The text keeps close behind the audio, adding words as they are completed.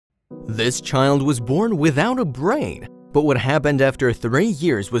This child was born without a brain, but what happened after 3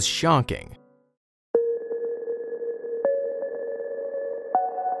 years was shocking.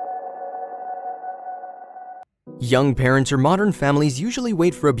 Young parents or modern families usually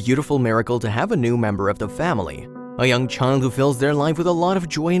wait for a beautiful miracle to have a new member of the family. A young child who fills their life with a lot of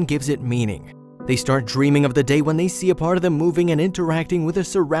joy and gives it meaning. They start dreaming of the day when they see a part of them moving and interacting with the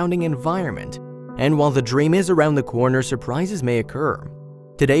surrounding environment. And while the dream is around the corner, surprises may occur.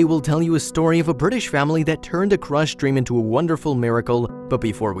 Today we'll tell you a story of a British family that turned a crushed dream into a wonderful miracle. But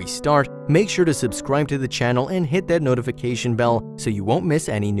before we start, make sure to subscribe to the channel and hit that notification bell so you won't miss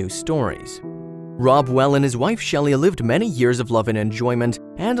any new stories. Rob Well and his wife Shelley lived many years of love and enjoyment,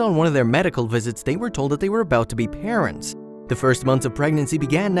 and on one of their medical visits they were told that they were about to be parents. The first months of pregnancy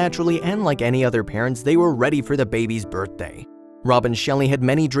began naturally, and like any other parents, they were ready for the baby's birthday. Rob and Shelley had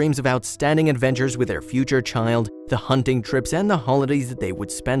many dreams of outstanding adventures with their future child, the hunting trips and the holidays that they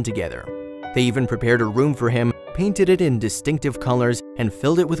would spend together. They even prepared a room for him, painted it in distinctive colors, and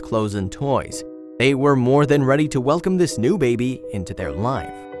filled it with clothes and toys. They were more than ready to welcome this new baby into their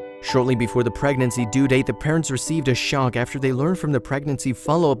life. Shortly before the pregnancy due date, the parents received a shock after they learned from the pregnancy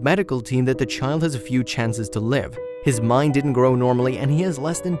follow-up medical team that the child has a few chances to live. His mind didn't grow normally and he has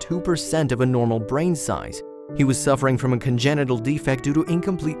less than 2% of a normal brain size. He was suffering from a congenital defect due to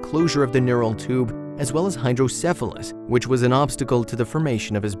incomplete closure of the neural tube, as well as hydrocephalus, which was an obstacle to the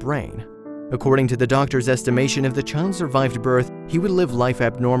formation of his brain. According to the doctor's estimation, if the child survived birth, he would live life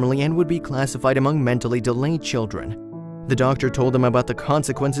abnormally and would be classified among mentally delayed children. The doctor told them about the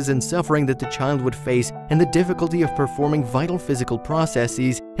consequences and suffering that the child would face and the difficulty of performing vital physical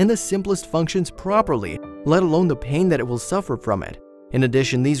processes and the simplest functions properly, let alone the pain that it will suffer from it. In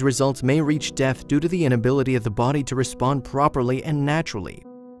addition, these results may reach death due to the inability of the body to respond properly and naturally.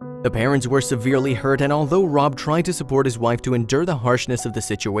 The parents were severely hurt, and although Rob tried to support his wife to endure the harshness of the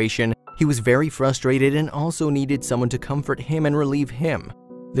situation, he was very frustrated and also needed someone to comfort him and relieve him.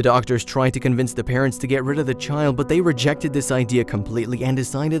 The doctors tried to convince the parents to get rid of the child, but they rejected this idea completely and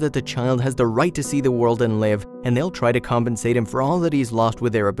decided that the child has the right to see the world and live, and they'll try to compensate him for all that he's lost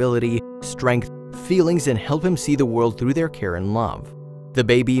with their ability, strength, feelings, and help him see the world through their care and love. The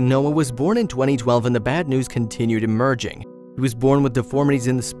baby, Noah, was born in 2012, and the bad news continued emerging. He was born with deformities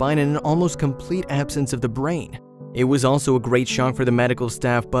in the spine and an almost complete absence of the brain. It was also a great shock for the medical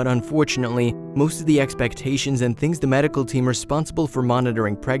staff, but unfortunately, most of the expectations and things the medical team responsible for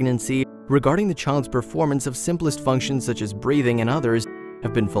monitoring pregnancy regarding the child's performance of simplest functions such as breathing and others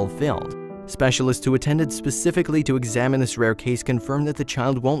have been fulfilled. Specialists who attended specifically to examine this rare case confirmed that the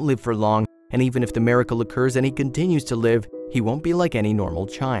child won't live for long, and even if the miracle occurs and he continues to live, he won't be like any normal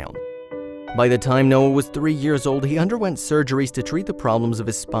child. By the time Noah was 3 years old, he underwent surgeries to treat the problems of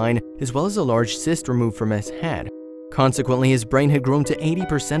his spine, as well as a large cyst removed from his head. Consequently, his brain had grown to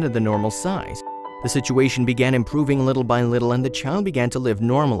 80% of the normal size. The situation began improving little by little, and the child began to live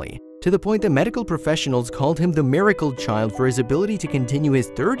normally, to the point that medical professionals called him the miracle child for his ability to continue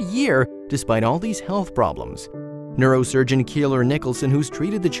his 3rd year despite all these health problems. Neurosurgeon Keeler Nicholson, who's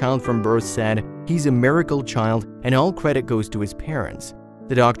treated the child from birth, said, "He's a miracle child and all credit goes to his parents."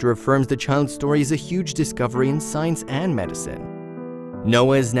 The doctor affirms the child's story is a huge discovery in science and medicine.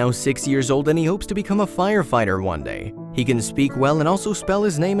 Noah is now 6 years old and he hopes to become a firefighter one day. He can speak well and also spell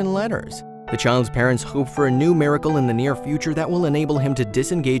his name in letters. The child's parents hope for a new miracle in the near future that will enable him to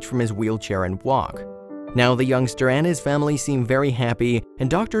disengage from his wheelchair and walk. Now the youngster and his family seem very happy, and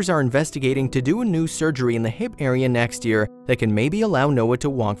doctors are investigating to do a new surgery in the hip area next year that can maybe allow Noah to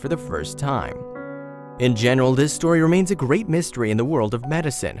walk for the first time. In general, this story remains a great mystery in the world of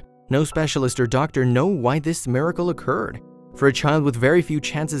medicine. No specialist or doctor know why this miracle occurred. For a child with very few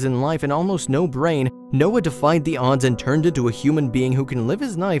chances in life and almost no brain, Noah defied the odds and turned into a human being who can live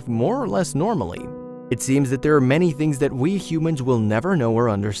his life more or less normally. It seems that there are many things that we humans will never know or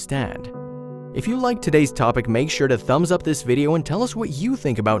understand. If you liked today's topic, make sure to thumbs up this video and tell us what you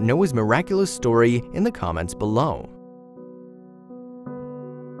think about Noah's miraculous story in the comments below.